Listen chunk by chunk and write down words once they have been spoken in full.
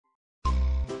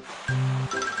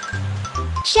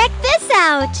Check this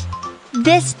out!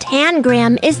 This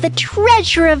tangram is the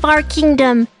treasure of our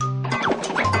kingdom.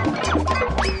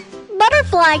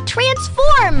 Butterfly,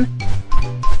 transform!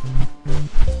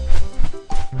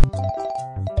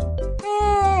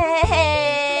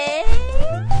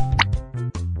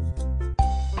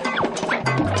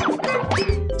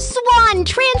 Swan,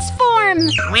 transform!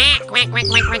 Quack, quack, quack,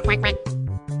 quack, quack, quack, quack.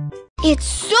 It's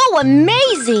so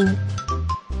amazing!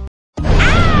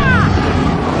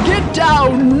 Get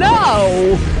down now!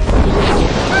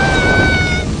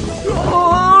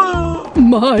 Oh,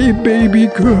 my baby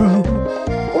girl.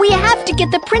 We have to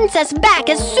get the princess back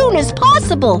as soon as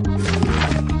possible.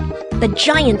 The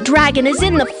giant dragon is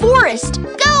in the forest.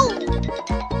 Go!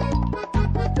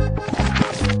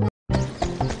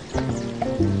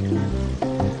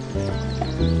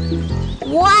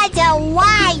 What a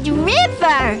wide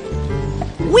river!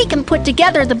 We can put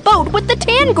together the boat with the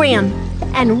tangram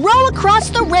and row across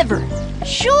the river.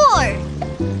 Sure!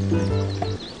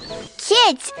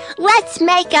 Kids, let's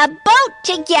make a boat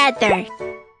together.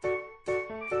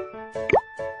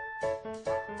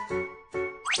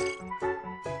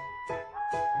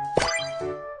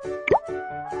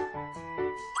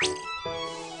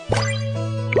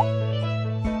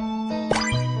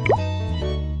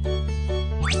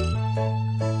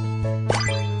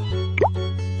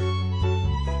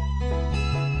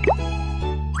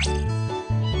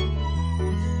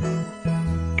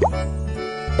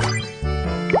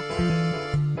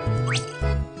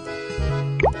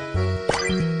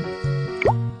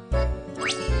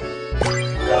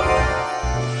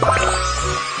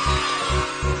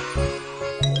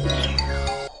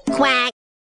 Quack!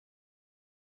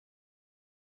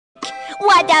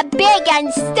 What a big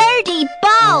and sturdy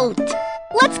boat!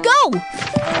 Let's go!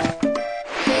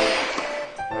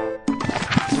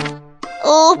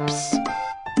 Oops!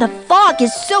 The fog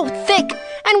is so thick,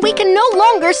 and we can no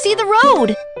longer see the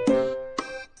road.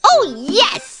 Oh,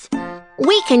 yes!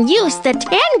 We can use the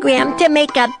tangram to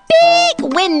make a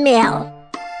big windmill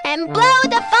and blow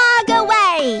the fog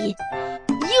away.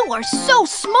 You are so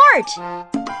smart!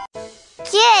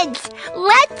 Kids,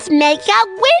 let's make a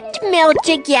windmill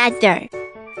together.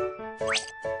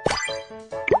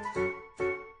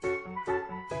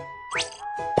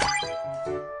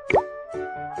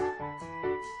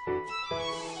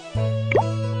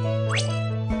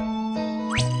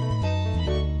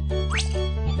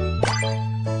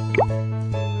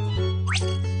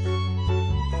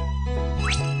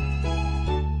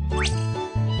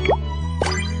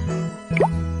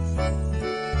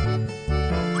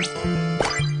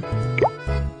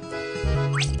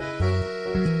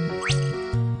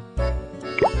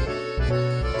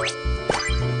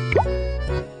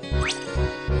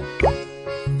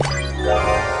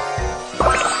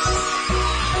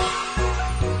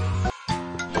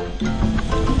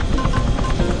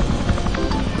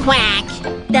 Quack!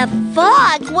 The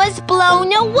fog was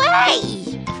blown away!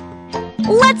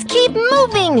 Let's keep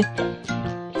moving!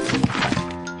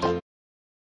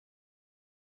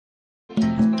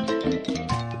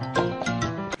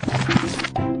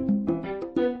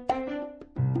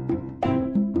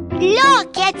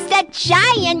 Look, it's the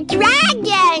giant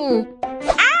dragon!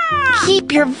 Ah!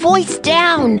 Keep your voice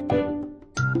down!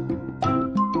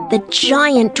 The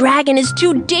giant dragon is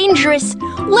too dangerous.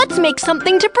 Let's make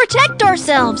something to protect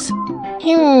ourselves.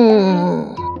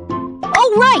 Oh,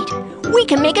 right! We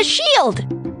can make a shield.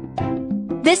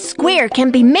 This square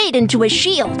can be made into a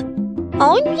shield.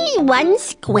 Only one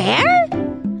square?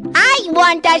 I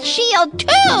want a shield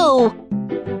too!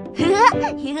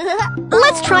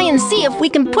 Let's try and see if we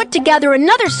can put together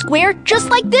another square just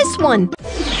like this one.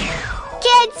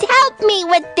 Kids, help me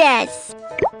with this!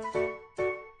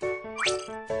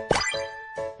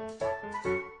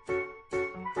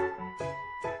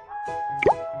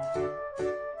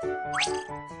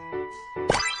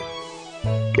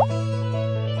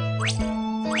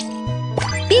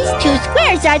 These two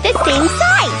squares are the same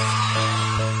size.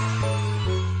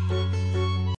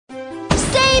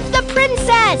 Save the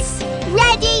princess!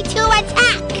 Ready to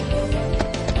attack!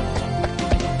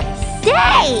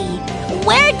 Say,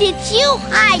 where did you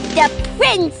hide the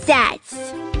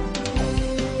princess?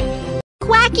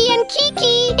 Quacky and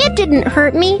Kiki, it didn't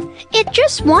hurt me. It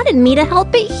just wanted me to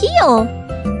help it heal.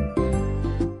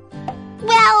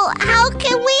 Well, how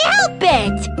can we help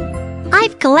it?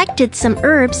 I've collected some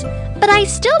herbs, but I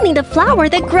still need a flower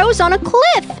that grows on a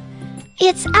cliff.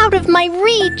 It's out of my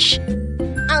reach.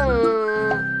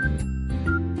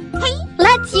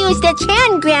 Let's use the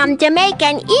tangram to make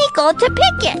an eagle to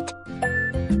pick it.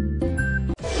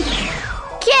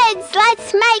 Kids,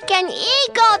 let's make an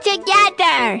eagle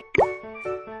together.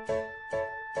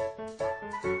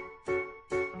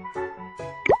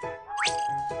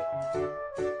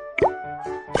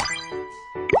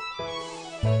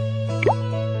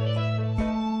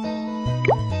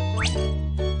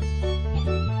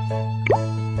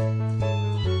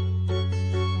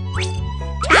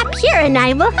 up here and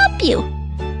I will help you.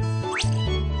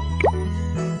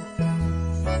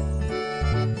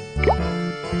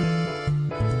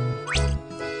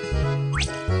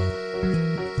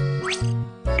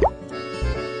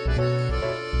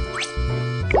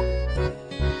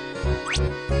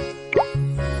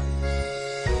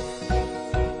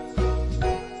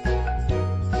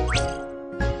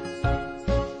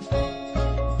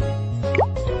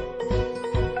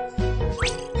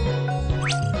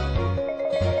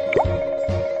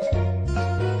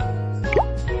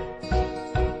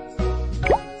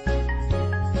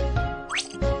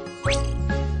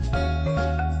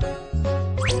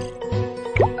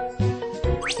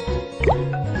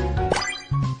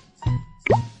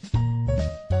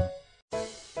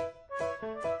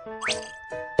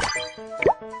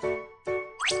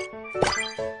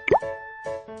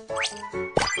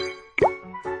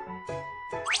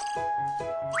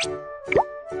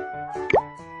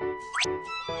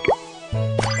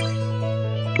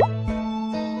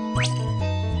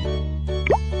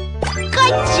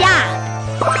 Good job!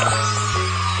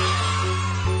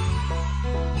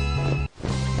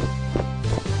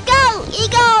 Go,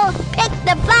 Eagle! Pick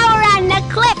the flower on the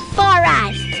cliff for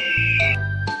us!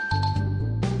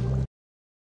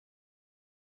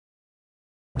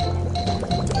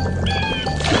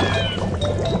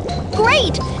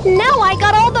 Great! Now I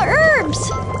got all the herbs!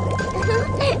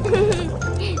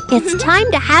 It's time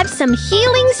to have some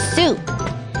healing soup.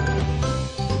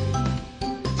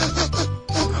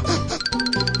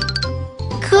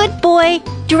 Good boy,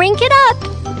 drink it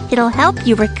up. It'll help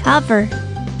you recover.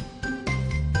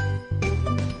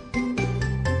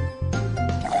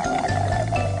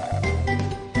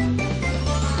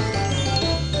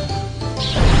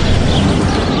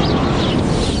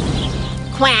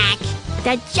 Quack.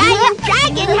 The giant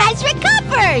dragon has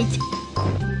recovered!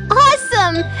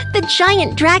 Awesome! The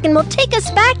giant dragon will take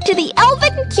us back to the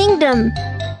Elven Kingdom.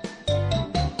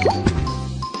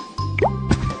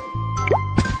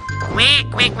 Quack,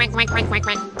 quack, quack, quack, quack, quack,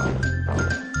 quack.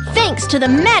 Thanks to the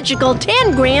magical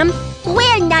tangram,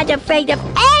 we're not afraid of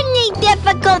any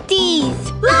difficulties!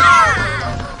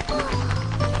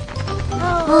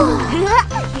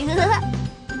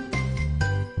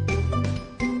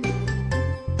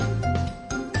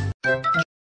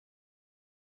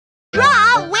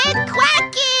 Draw with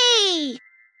Quacky!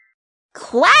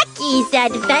 Quacky's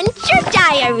Adventure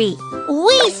Diary!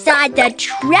 We saw the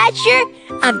treasure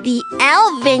of the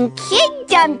Elven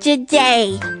Kingdom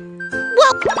today!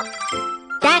 Well,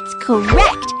 that's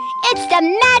correct! It's the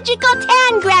magical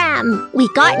tangram! We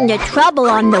got into trouble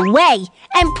on the way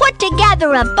and put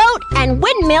together a boat and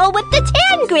windmill with the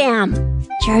tangram!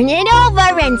 Turn it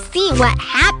over and see what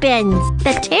happens.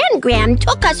 The tangram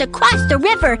took us across the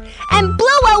river and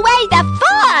blew away the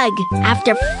fog.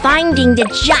 After finding the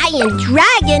giant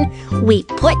dragon, we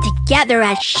put together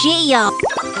a shield.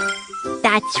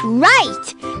 That's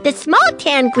right. The small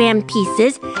tangram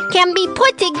pieces can be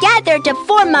put together to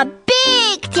form a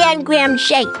big tangram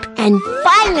shape. And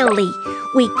finally,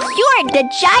 we cured the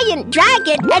giant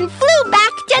dragon and flew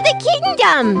back to the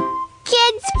kingdom.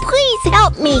 Kids, please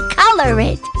help me color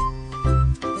it.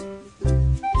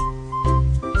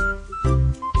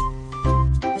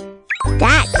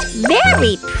 That's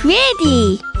very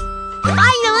pretty.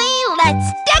 Finally, let's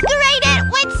decorate it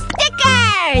with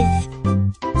stickers.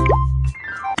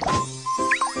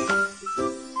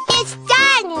 It's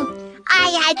done. I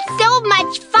had so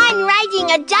much fun writing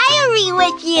a diary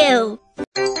with you.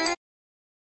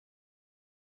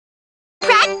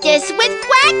 Practice with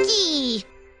Quacky.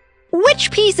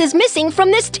 Which piece is missing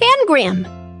from this tangram?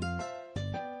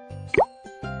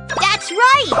 That's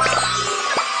right!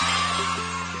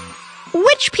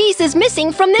 Which piece is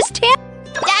missing from this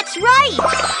That's right!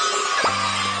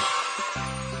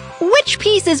 Which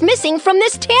piece is missing from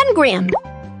this tangram?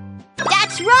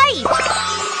 That's right!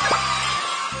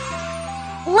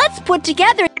 Let's put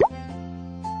together...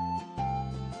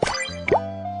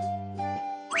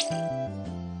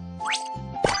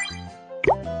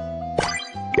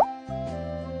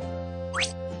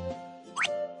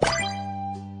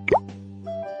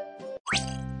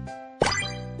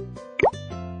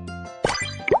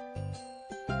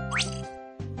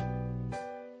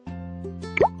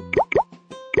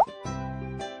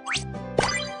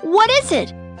 What is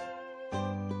it?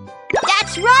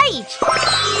 That's right!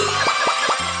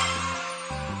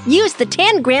 Use the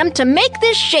tangram to make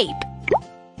this shape.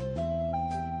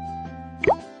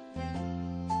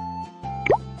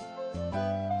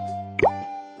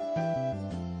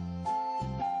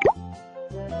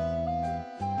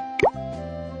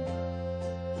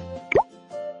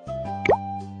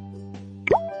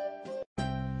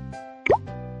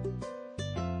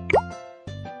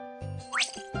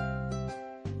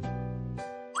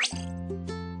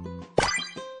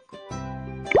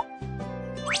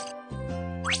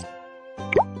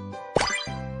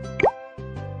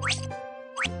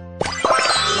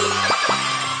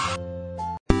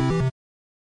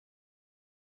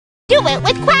 it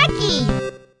with Quacky.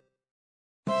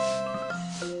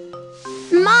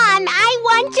 Mom, I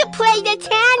want to play the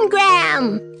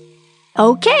tangram.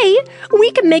 Okay,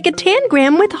 we can make a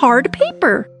tangram with hard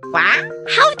paper. What?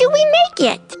 How do we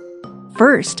make it?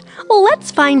 First,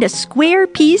 let's find a square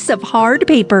piece of hard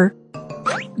paper.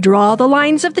 Draw the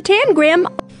lines of the tangram.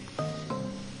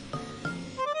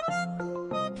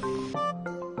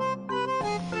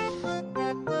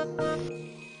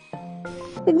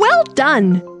 Well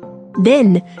done!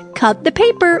 Then, cut the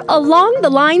paper along the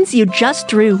lines you just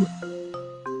drew.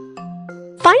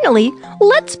 Finally,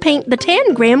 let's paint the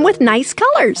tangram with nice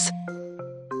colors.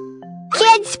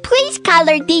 Kids, please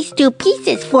color these two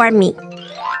pieces for me.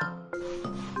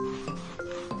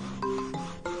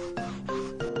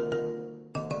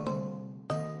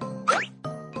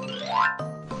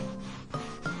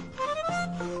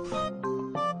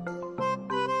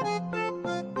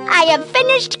 I have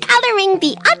finished coloring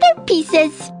the other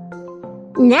pieces.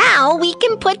 Now we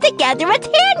can put together a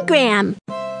tangram.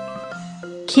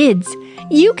 Kids,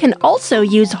 you can also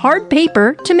use hard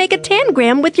paper to make a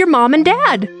tangram with your mom and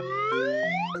dad.